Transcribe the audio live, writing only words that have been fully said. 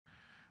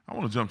I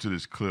want to jump to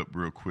this clip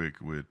real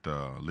quick with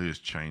Liz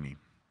Cheney.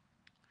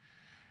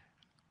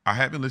 I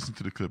haven't listened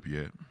to the clip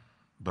yet,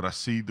 but I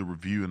see the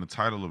review and the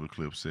title of the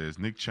clip says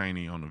Nick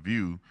Cheney on The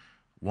View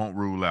won't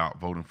rule out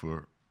voting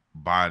for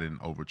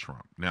Biden over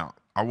Trump. Now,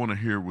 I want to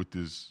hear what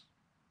this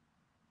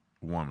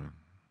woman,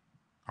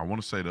 I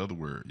want to say the other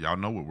word. Y'all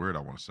know what word I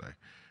want to say,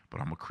 but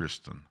I'm a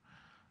Christian.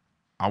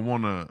 I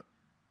want to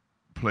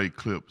play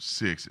clip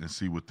 6 and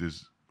see what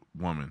this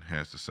woman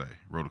has to say.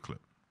 Roll the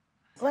clip.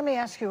 Let me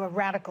ask you a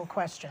radical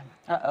question.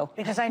 Uh-oh.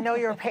 Because I know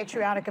you're a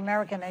patriotic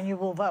American and you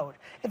will vote.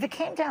 If it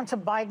came down to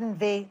Biden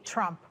v.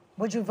 Trump,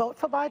 would you vote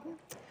for Biden?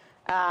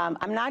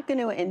 I'm not going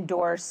to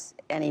endorse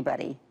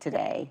anybody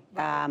today.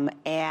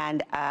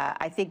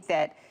 I think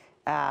that,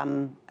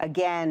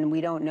 again,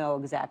 we don't know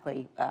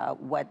exactly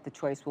what the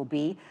choice will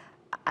be.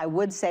 I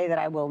would say that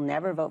I will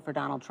never vote for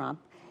Donald Trump,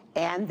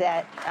 and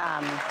that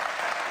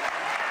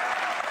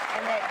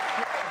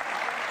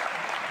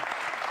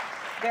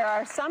there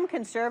are some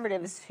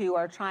conservatives who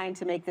are trying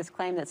to make this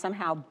claim that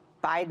somehow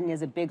Biden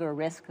is a bigger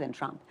risk than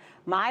Trump.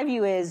 My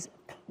view is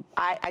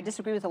I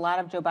disagree with a lot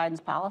of Joe Biden's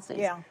policies.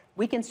 Yeah.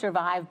 We can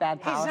survive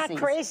bad policies. He's not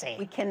crazy.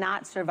 We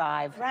cannot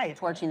survive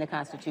torching the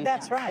Constitution.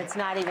 That's right. It's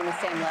not even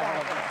the same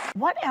level of risk.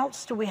 What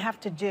else do we have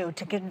to do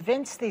to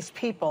convince these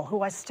people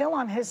who are still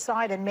on his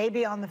side and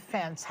maybe on the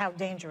fence how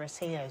dangerous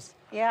he is?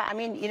 Yeah, I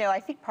mean, you know, I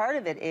think part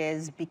of it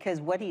is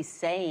because what he's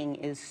saying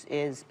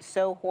is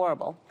so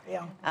horrible.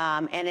 Yeah.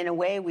 And in a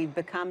way, we've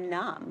become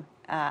numb.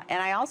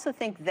 And I also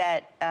think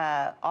that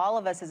all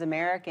of us as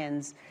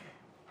Americans,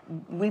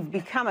 we've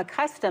become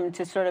accustomed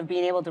to sort of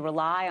being able to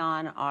rely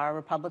on our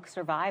republic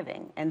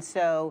surviving. And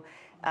so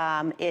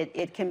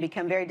it can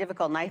become very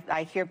difficult. And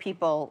I hear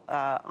people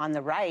on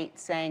the right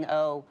saying,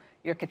 oh,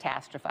 you're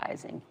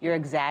catastrophizing, you're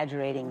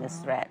exaggerating this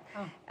threat.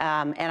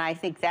 And I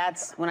think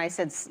that's, when I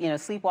said, you know,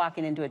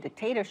 sleepwalking into a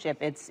dictatorship,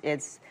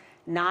 it's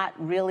not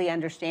really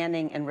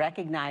understanding and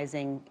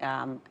recognizing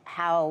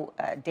how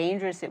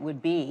dangerous it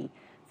would be,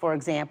 for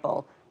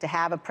example, to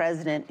have a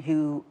president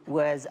who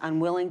was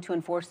unwilling to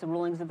enforce the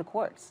rulings of the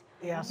courts.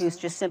 Yes. Who's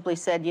just simply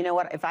said, you know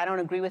what, if I don't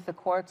agree with the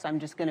courts, I'm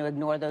just going to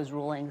ignore those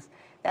rulings.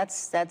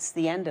 That's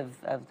the end of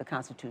the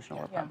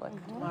constitutional republic.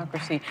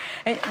 Democracy.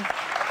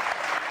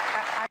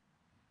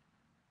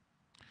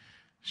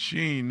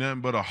 She ain't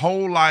nothing but a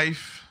whole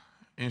life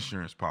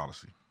insurance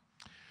policy.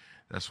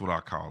 That's what I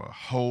call a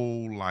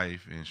whole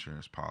life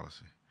insurance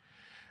policy.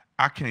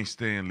 I can't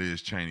stand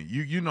Liz Cheney.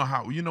 You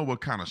know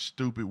what kind of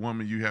stupid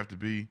woman you have to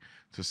be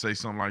to say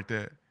something like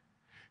that?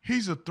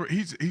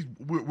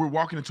 We're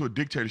walking into a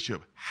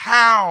dictatorship.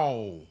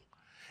 How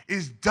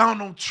is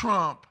Donald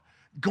Trump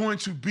going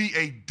to be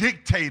a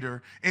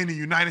dictator in the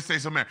United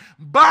States of America?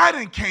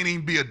 Biden can't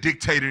even be a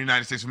dictator in the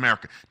United States of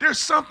America. There's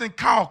something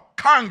called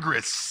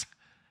Congress.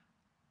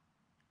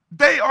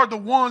 They are the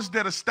ones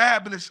that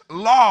establish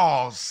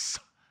laws.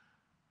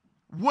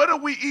 What are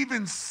we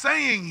even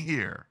saying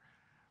here?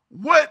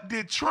 What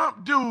did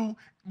Trump do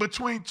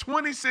between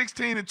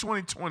 2016 and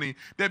 2020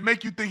 that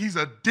make you think he's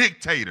a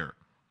dictator?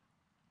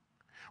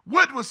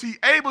 What was he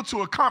able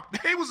to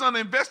accomplish? He was under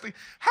investigation.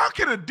 How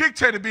can a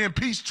dictator be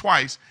impeached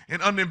twice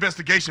and under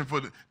investigation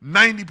for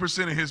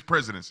 90% of his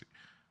presidency?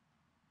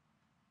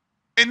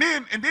 And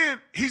then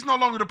he's no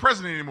longer the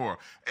president anymore.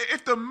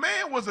 If the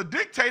man was a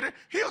dictator,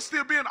 he'll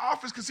still be in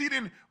office because he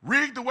didn't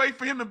rig the way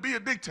for him to be a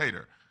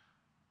dictator.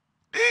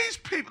 These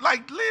people,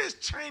 like Liz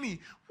Cheney,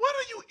 what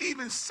are you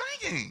even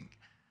saying?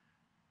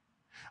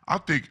 I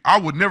think I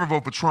would never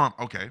vote for Trump.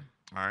 Okay,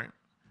 all right.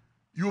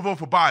 You will vote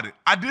for Biden.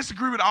 I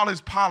disagree with all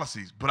his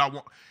policies,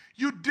 but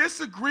you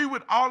disagree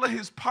with all of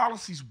his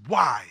policies.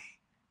 Why?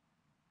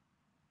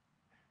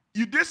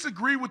 You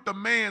disagree with the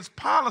man's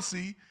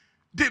policy.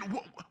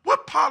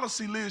 What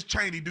policy, Liz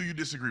Cheney, do you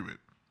disagree with?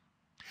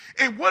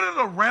 And what are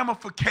the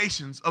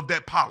ramifications of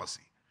that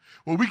policy?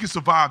 Well, we can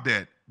survive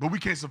that, but we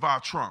can't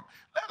survive Trump.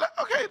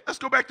 Okay, let's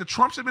go back to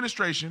Trump's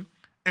administration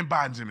and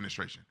Biden's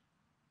administration.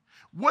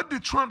 What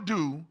did Trump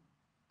do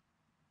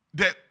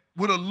that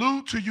would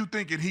allude to you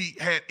thinking he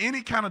had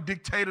any kind of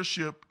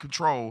dictatorship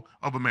control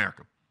of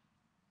America?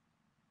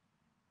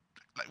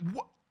 Like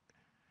what?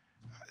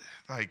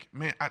 Like,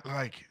 man,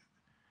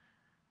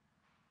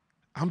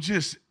 I'm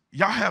just,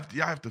 y'all have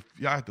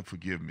to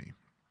forgive me.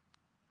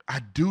 I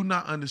do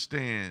not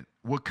understand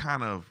what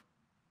kind of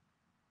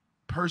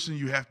person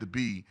you have to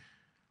be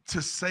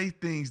to say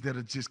things that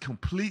are just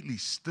completely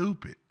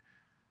stupid.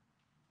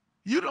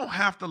 You don't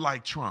have to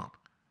like Trump.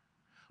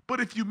 But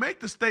if you make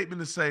the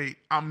statement to say,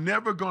 I'm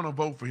never going to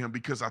vote for him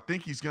because I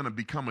think he's going to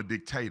become a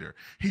dictator,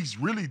 he's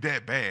really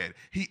that bad,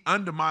 he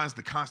undermines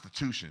the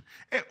Constitution.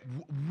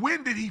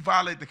 When did he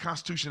violate the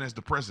Constitution as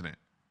the president?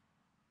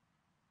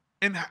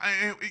 And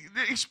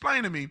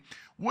explain to me,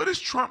 what is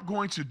Trump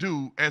going to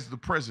do as the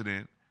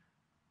president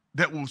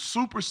that will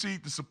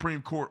supersede the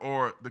Supreme Court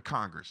or the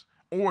Congress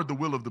or the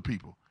will of the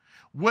people?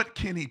 What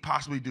can he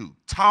possibly do?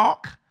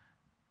 Talk?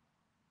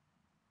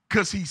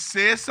 Because he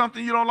says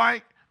something you don't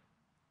like?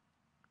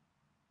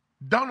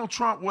 Donald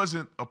Trump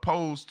wasn't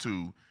opposed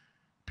to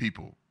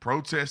people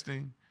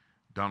protesting,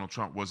 Donald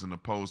Trump wasn't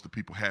opposed to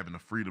people having the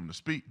freedom to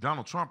speak.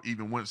 Donald Trump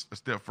even went a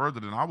step further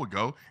than I would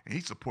go, and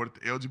he supported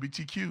the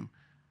LGBTQ.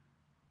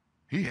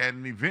 He had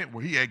an event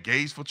where he had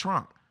gays for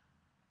Trump.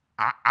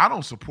 I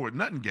don't support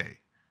nothing gay.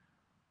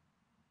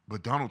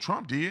 But Donald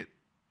Trump did.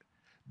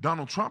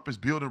 Donald Trump is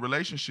building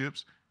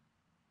relationships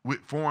with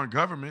foreign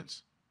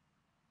governments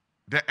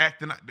that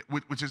act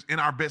which is in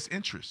our best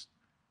interest.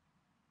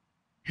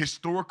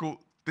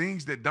 Historical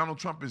things that Donald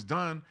Trump has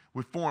done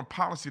with foreign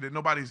policy that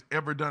nobody's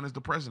ever done as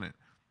the president.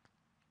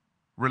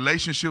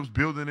 Relationships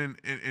building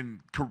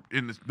in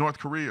North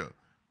Korea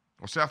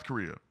or South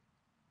Korea.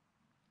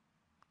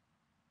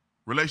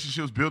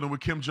 Relationships building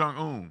with Kim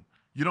Jong-un.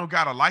 You don't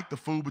got to like the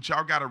food, but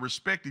y'all got to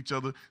respect each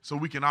other so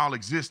we can all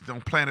exist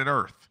on planet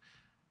Earth.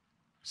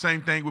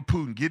 Same thing with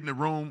Putin. Get in the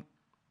room,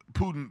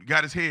 Putin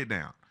got his head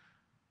down.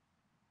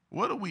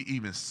 What are we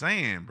even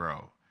saying,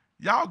 bro?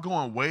 Y'all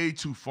going way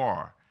too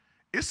far.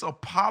 It's a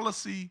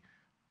policy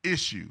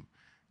issue.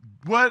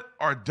 What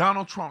are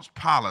Donald Trump's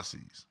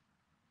policies?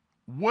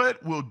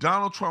 What will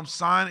Donald Trump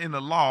sign into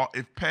law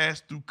if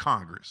passed through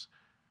Congress?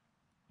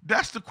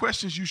 That's the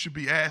questions you should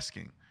be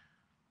asking.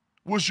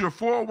 Was your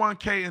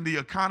 401k and the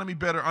economy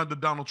better under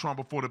Donald Trump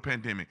before the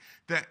pandemic?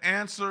 The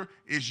answer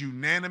is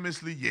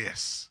unanimously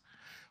yes.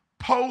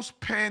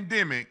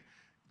 Post-pandemic,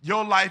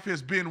 your life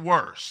has been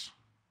worse.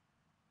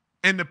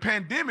 And the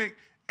pandemic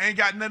ain't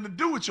got nothing to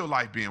do with your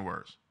life being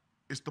worse.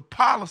 It's the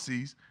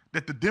policies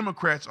that the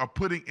Democrats are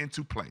putting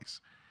into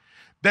place.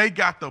 They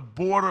got the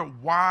border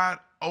wide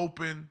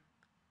open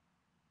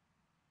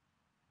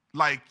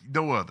like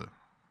no other.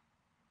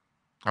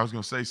 I was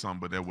going to say something,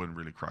 but that wasn't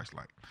really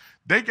Christ-like.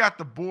 They got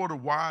the border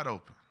wide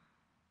open.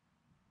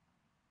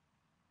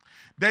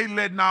 They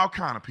letting all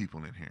kind of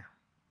people in here.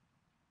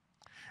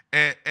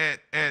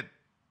 At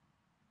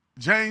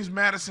James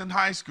Madison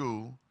High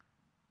School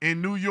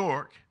in New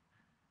York,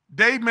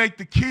 they make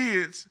the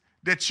kids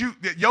that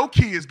your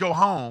kids go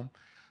home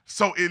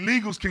so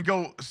illegals can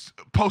go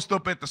post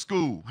up at the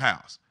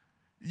schoolhouse.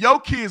 Your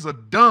kids are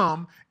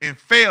dumb and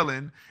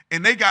failing,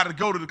 and they got to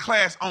go to the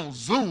class on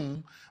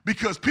Zoom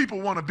because people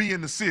want to be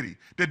in the city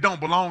that don't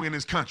belong in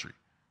this country.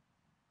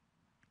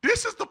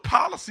 This is the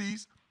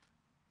policies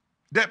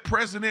that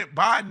President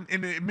Biden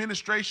and the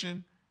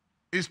administration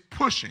is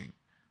pushing.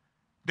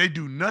 They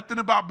do nothing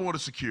about border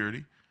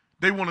security.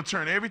 They want to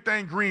turn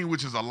everything green,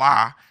 which is a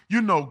lie.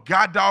 You know,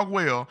 God dog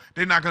well,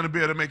 they're not going to be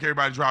able to make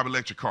everybody drive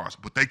electric cars,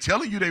 but they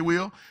telling you they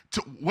will.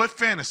 What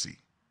fantasy?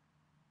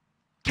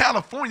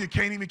 California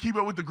can't even keep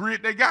up with the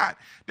grid they got.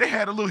 They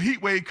had a little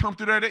heat wave come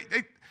through there.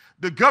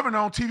 The governor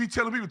on TV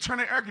telling people to turn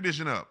their air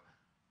conditioning up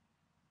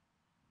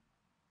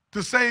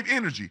to save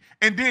energy.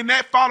 And then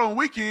that following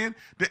weekend,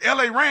 the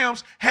LA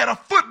Rams had a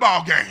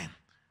football game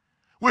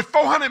with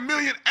 400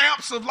 million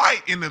amps of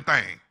light in the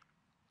thing.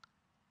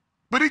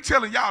 But he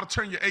telling y'all to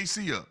turn your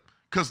AC up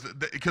because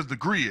the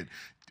grid.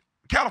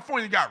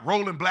 California got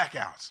rolling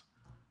blackouts.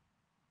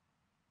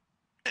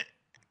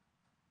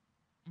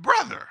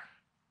 Brother,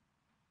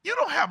 you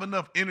don't have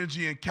enough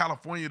energy in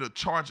California to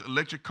charge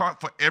electric car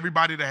for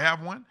everybody to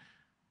have one.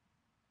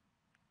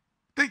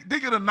 They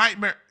get a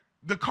nightmare.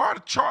 The car to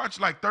charge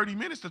like 30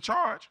 minutes to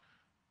charge.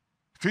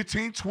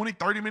 15, 20,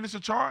 30 minutes to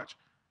charge.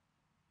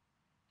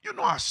 You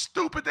know how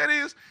stupid that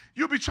is?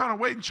 You'll be trying to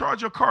wait and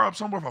charge your car up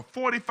somewhere for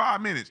 45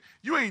 minutes.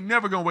 You ain't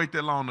never going to wait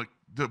that long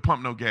to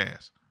pump no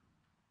gas.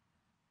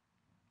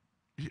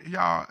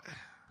 Y'all,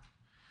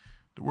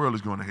 the world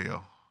is going to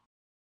hell.